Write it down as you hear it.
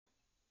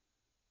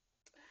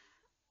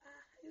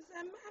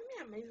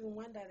I'm even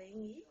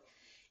wondering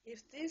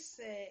if this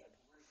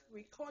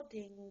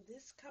recording,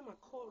 this cam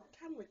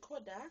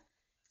recorder,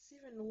 is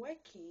even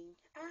working.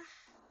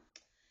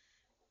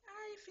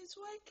 If it's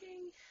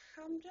working,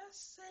 I'm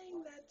just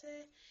saying that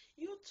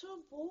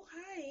YouTube, oh,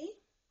 hi.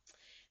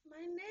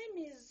 My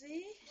name is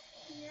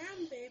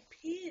Nyambe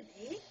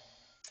Phiri.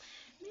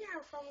 Me,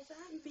 I'm from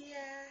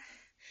Zambia.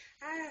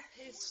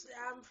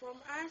 I'm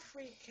from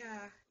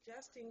Africa,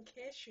 just in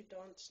case you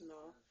don't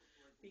know.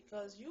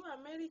 Because you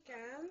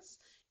Americans,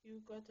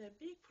 you got a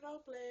big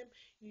problem.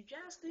 You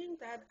just think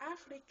that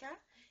Africa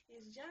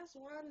is just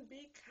one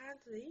big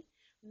country,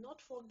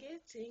 not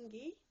forgetting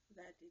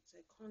that it's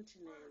a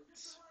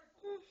continent.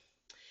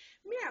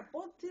 Me, I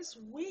bought this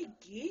wig.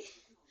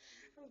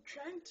 I'm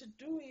trying to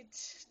do it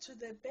to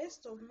the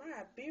best of my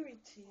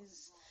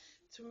abilities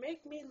to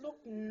make me look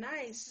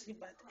nice,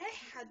 but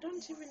I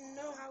don't even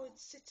know how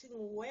it's sitting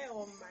well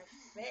on my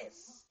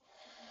face.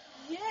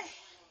 Yeah,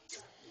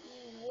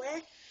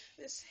 where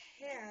this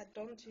hair, I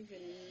don't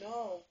even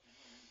know.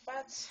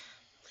 But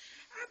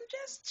I'm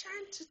just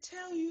trying to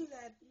tell you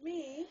that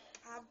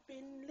I've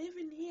been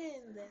living here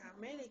in the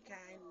America,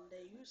 in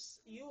the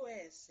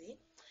US.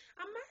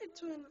 I'm married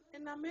to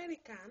an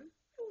American.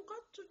 We've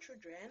got two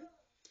children.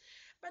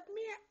 But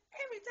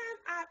every time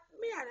I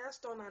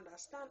just don't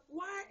understand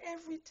why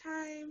every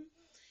time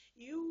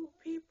you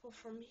people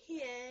from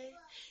here,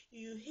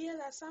 you hear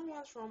that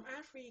someone's from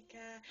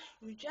Africa,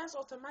 you just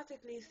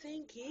automatically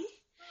think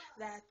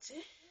that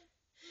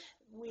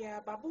we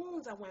are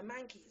baboons and we're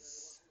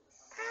monkeys.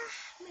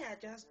 I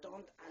just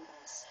don't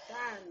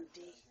understand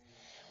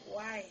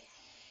why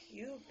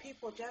you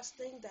people just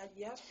think that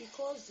just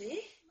because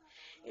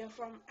you're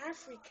from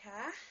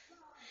Africa,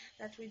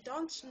 that we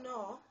don't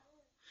know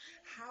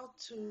how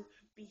to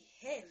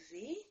behave.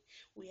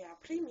 We are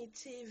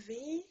primitive.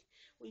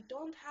 We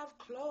don't have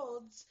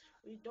clothes.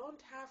 We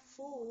don't have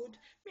food.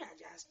 I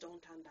just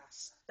don't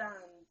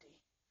understand.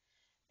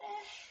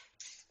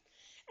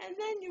 Eh, And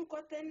then you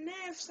got the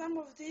nerve, some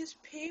of these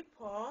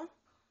people,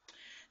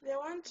 they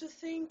want to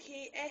think,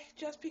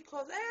 just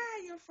because,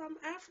 you're from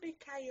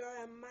Africa,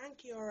 you're a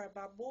monkey or a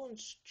baboon,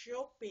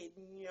 stupid,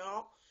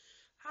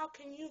 How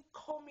can you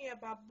call me a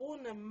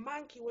baboon, a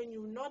monkey, when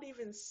you've not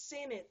even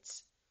seen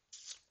it?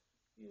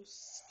 You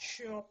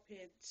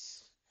stupid.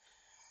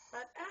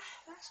 But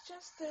that's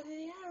just the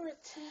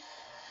reality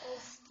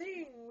of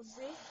things.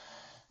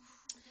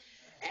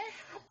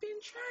 I've been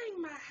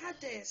trying my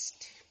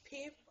hardest,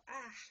 people.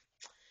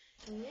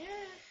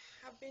 Yeah,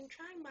 I've been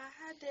trying my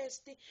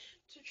hardest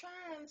to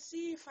try and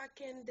see if I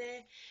can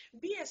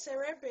be a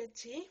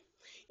celebrity.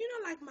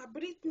 Like my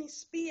Britney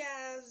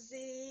Spears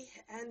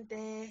and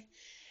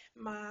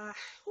my,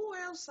 who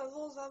else are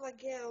those other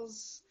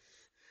girls?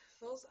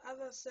 Those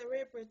other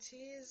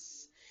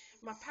celebrities,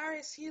 my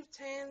Paris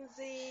Hilton's,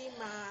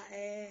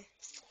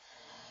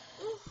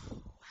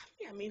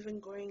 I'm even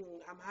going,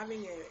 I'm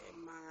having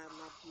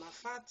my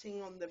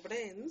farting on the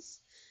brains.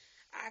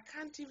 I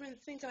can't even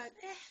think like,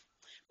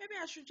 maybe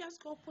I should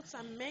just go put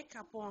some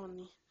makeup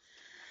on.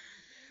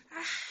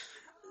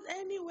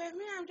 Anyway,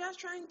 I'm just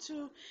trying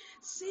to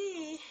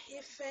see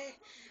if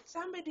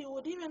somebody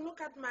would even look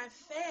at my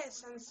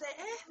face and say,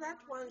 that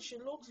one, she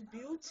looks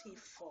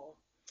beautiful.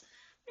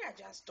 I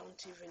just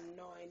don't even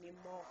know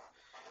anymore.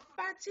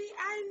 But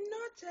I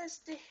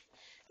noticed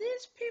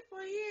these people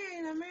here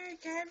in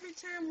America, every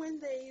time when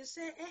you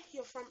say,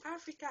 you're from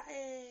Africa,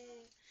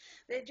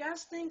 they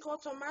just think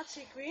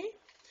automatically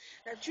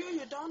that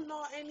you don't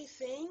know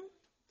anything.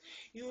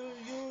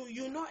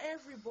 You know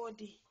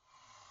everybody.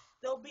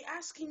 They'll be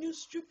asking you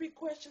stupid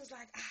questions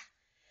like,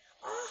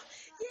 oh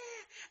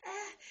yeah,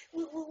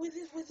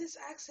 with this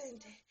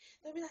accent,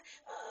 they'll be like,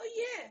 oh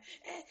yeah,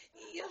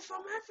 you're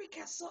from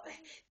Africa, so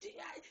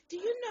do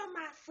you know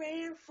my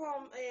friend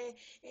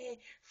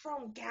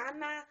from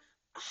Ghana?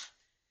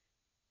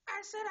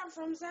 I said I'm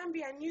from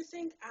Zambia, and you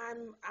think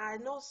I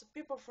know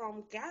people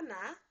from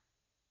Ghana?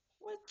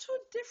 We're two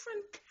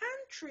different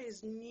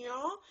countries,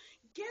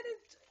 Get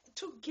it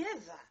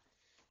together.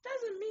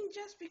 Doesn't mean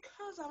just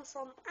because I'm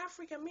from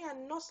Africa, I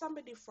know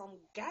somebody from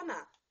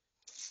Ghana.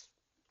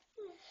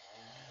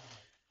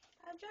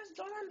 I just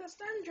don't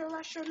understand your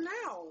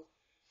rationale.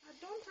 I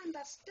don't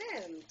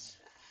understand.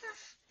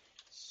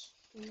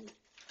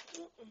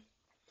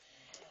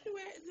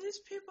 Anyway, these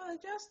people, I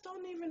just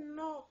don't even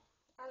know.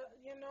 I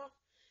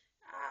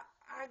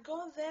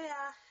go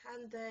there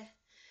and,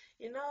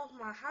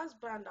 my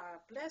husband,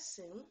 bless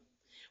him,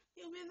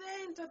 he'll be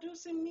there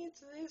introducing me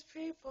to these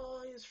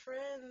people, his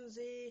friends,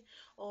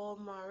 or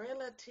my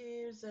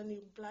relatives, and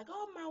he'll be like,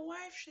 oh, my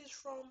wife, she's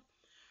from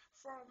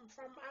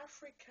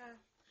Africa.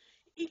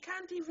 He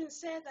can't even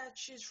say that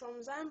she's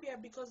from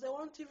Zambia because they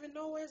won't even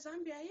know where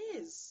Zambia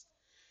is.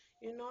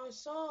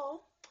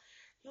 So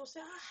he'll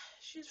say,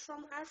 she's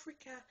from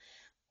Africa,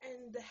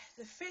 and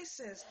the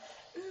faces,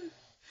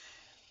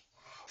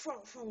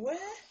 from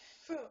where?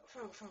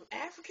 From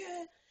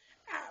Africa?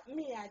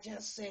 Me, I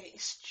just say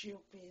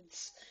stupid.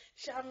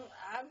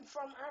 I'm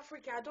from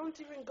Africa. I don't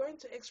even go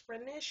into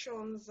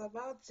explanations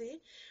about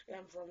it.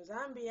 I'm from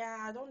Zambia.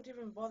 I don't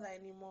even bother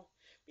anymore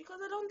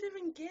because I don't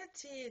even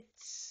get it.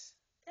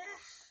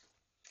 Eh,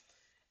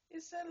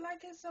 it's a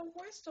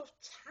waste of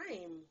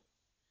time.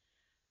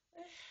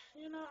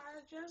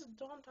 I just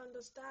don't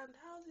understand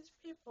how these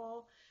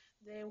people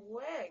they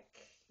work.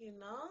 You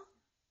know.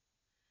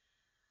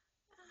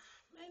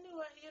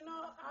 Anyway,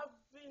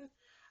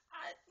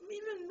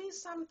 even me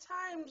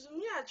sometimes,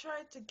 I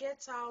try to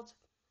get out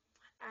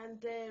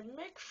and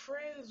make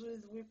friends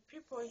with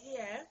people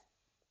here.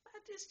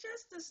 But it's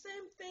just the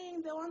same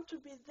thing. They want to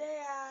be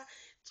there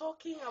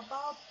talking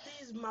about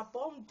these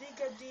mabom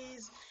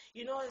diggadies,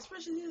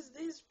 especially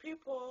these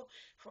people,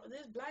 for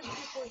these black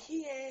people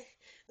here.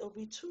 They'll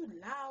be too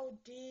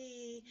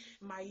loudy,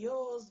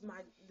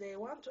 they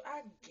want to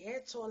act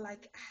ghetto,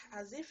 like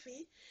as if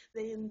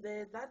they in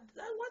that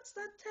what's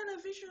that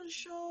television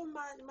show,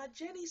 my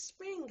Jerry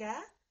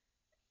Springer?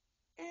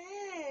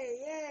 Hey,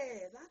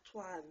 yeah, that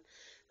one.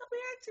 They'll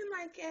be acting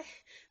like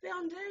they're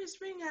on Jerry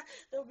Springer.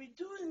 They'll be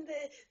doing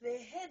their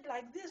head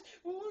like this.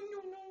 Oh,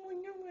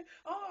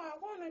 I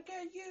wanna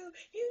get you,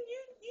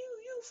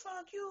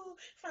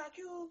 fuck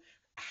you.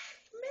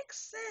 Makes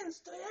sense.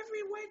 To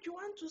every word you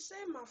want to say,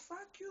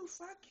 fuck you,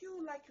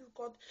 like you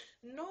got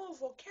no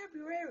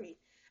vocabulary.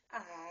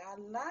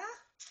 Allah,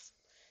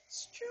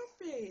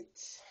 stupid.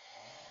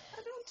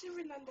 I don't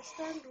even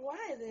understand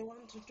why they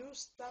want to do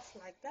stuff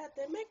like that.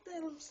 They make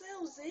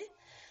themselves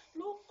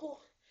look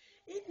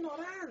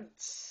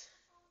ignorant.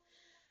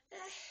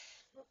 Eh,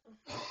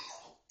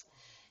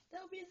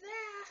 they'll be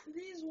there,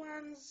 these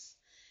ones,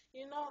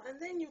 and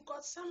then you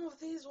got some of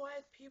these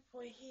white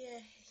people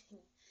here.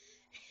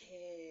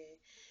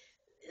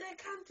 They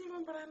can't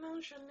even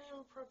pronounce your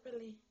name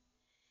properly.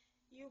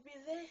 You'll be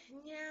there,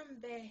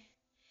 Nyambe.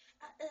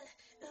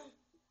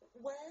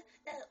 What?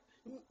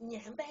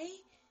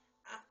 Nyambe?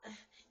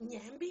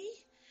 Nyambi?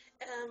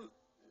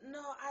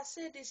 No, I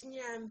said it's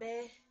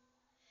Nyambe.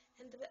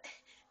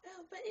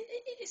 But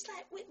it's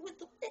like with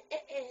the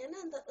N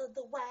and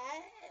the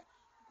Y.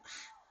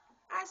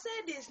 I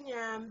said it's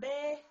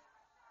Nyambe.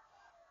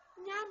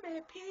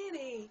 Nyambe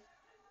Phiri.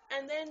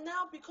 And then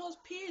now because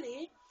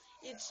Phiri,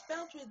 it's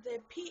spelled with the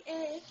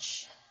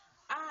PH,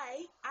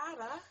 I,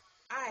 Ara,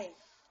 I.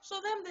 So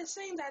then they're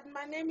saying that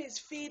my name is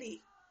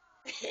Phiri.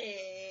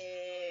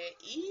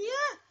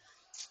 Yeah.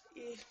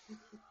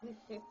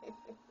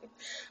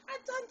 I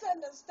don't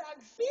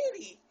understand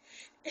Phiri.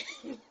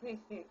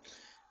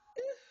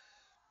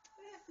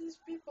 These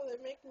people, they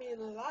make me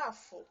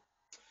laugh.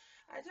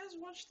 I just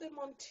watch them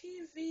on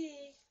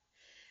TV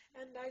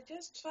and I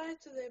just try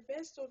to the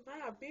best of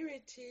my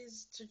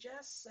abilities to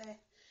just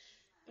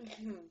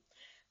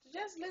to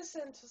just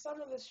listen to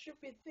some of the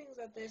stupid things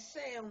that they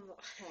say.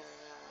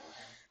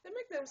 They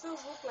make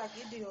themselves look like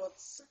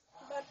idiots.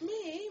 But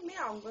me,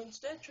 I'm going to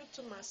stay true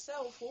to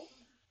myself.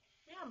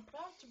 Me, I'm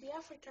proud to be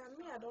African.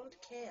 Me, I don't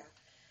care.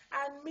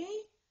 And me,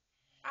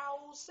 I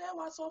will say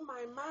what's on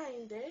my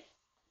mind. Me,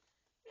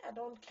 I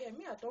don't care.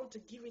 Me, I don't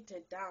give it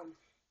a damn.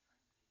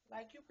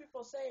 Like you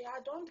people say,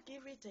 I don't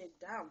give it a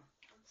damn.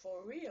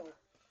 For real.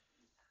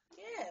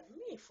 Yeah,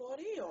 me, for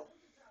real.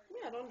 Me,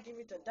 I don't give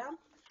it a damn.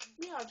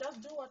 Me, I'll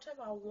just do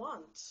whatever I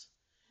want.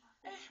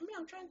 Me,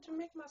 I'm trying to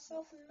make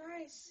myself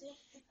nice.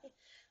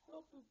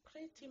 Look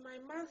pretty. My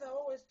mother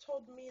always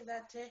told me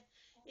that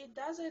it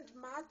doesn't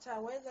matter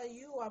whether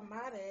you are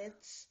married.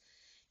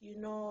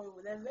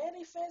 The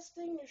very first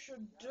thing you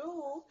should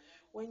do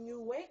when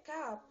you wake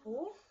up,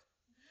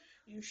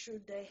 you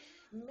should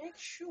make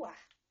sure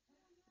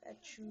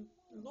that you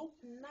look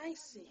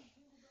nicey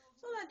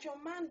so that your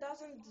man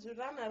doesn't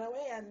run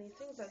away and he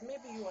thinks that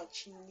maybe you are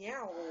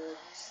chinya or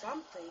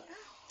something,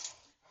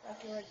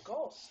 like you're a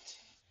ghost.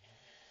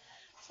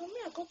 So me,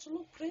 I got to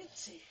look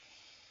pretty.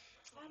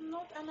 I'm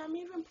not, and I'm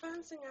even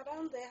prancing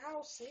around the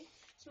house.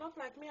 It's not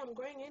like me, I'm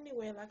going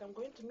anywhere, like I'm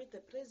going to meet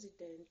the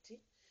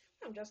president.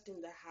 I'm just in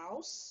the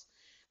house,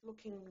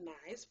 looking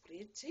nice,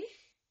 pretty.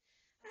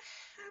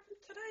 I'm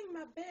trying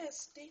my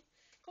best.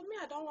 Because me,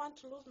 I don't want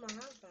to lose my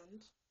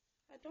husband.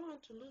 I don't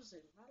want to lose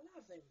him. I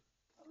love him.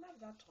 I love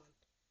that one.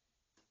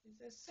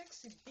 He's a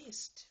sexy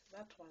beast,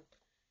 that one.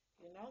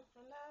 And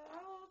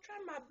I'll try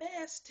my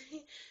best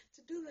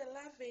to do the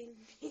loving.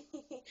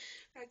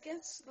 I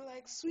get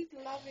like sweet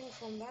loving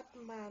from that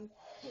man.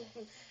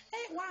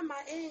 Hey, why am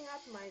I airing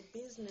out my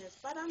business?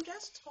 But I'm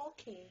just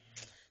talking,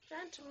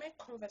 trying to make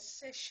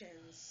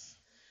conversations.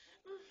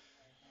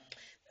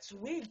 It's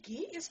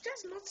wiggy. It's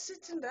just not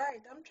sitting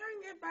right. I'm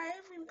trying to get by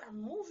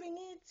I'm moving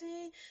it,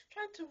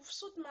 trying to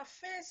suit my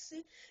face.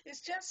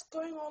 It's just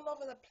going all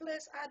over the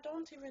place. I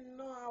don't even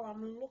know how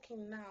I'm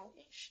looking now.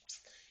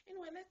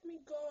 Anyway, let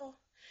me go.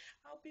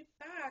 I'll be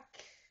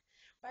back.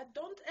 But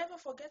don't ever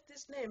forget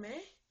this name,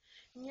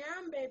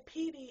 Nyambe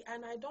Phiri,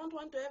 and I don't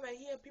want to ever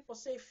hear people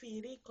say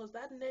Phiri because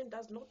that name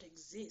does not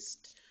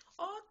exist.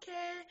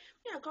 Okay,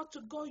 me, I got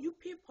to go. You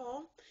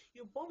people,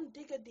 you bomb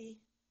diggity,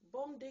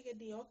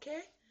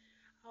 okay?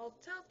 I'll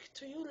talk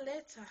to you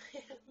later.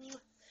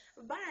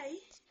 Bye.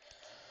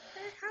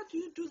 Hey, how do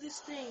you do these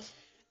things?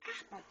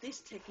 Ah, but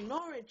this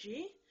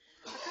technology,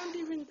 I can't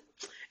even.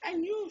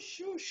 And you,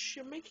 shush,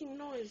 you're making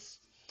noise.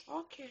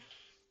 Okay.